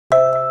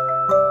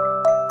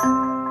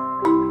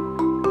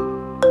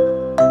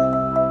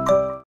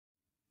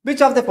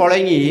Which of the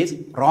following is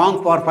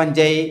wrong for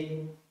fungi?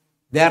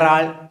 They are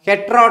all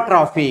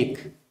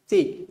heterotrophic.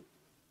 See,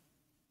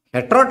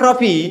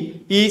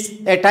 heterotrophy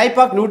is a type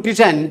of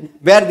nutrition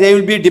where they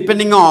will be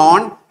depending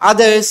on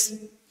others.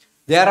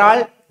 They are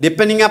all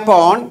depending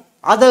upon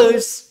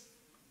others.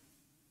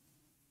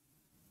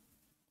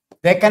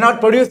 They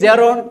cannot produce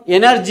their own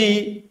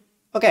energy.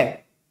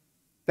 Okay,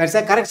 that's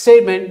a correct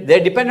statement. They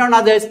depend on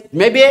others.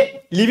 Maybe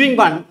a living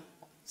one.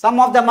 Some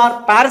of them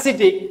are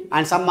parasitic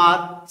and some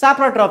are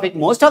saprotrophic.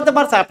 Most of them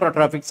are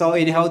saprotrophic. So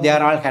anyhow, they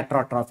are all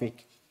heterotrophic.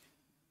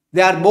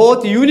 They are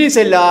both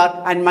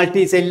unicellular and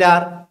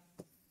multicellular.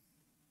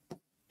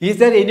 Is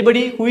there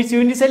anybody who is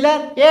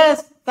unicellular?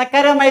 Yes,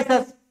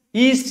 Saccharomyces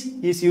yeast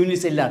is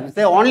unicellular. It's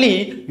the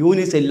only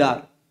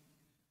unicellular.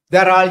 They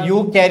are all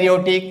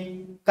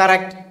eukaryotic.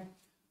 Correct.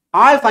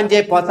 All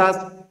fungi possess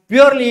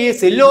purely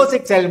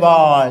cellulosic cell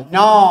wall.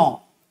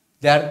 No,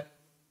 their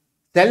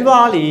cell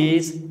wall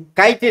is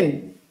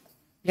chitin,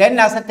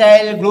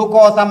 N-acetyl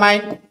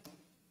glucosamine,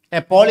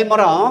 a polymer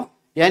of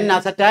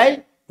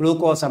N-acetyl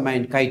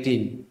glucosamine,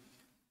 chitin,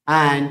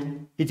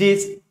 and it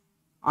is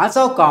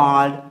also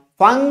called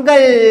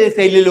fungal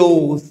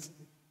cellulose.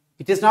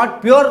 It is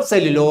not pure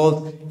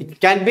cellulose.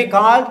 It can be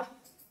called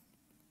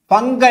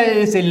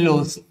fungal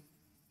cellulose.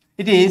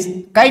 It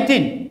is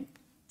chitin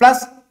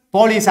plus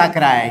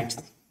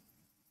polysaccharides.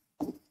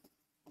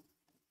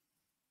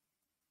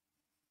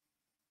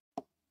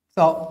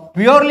 So,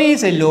 purely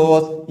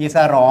cellulose is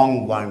a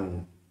wrong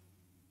one.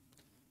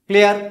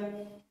 Clear?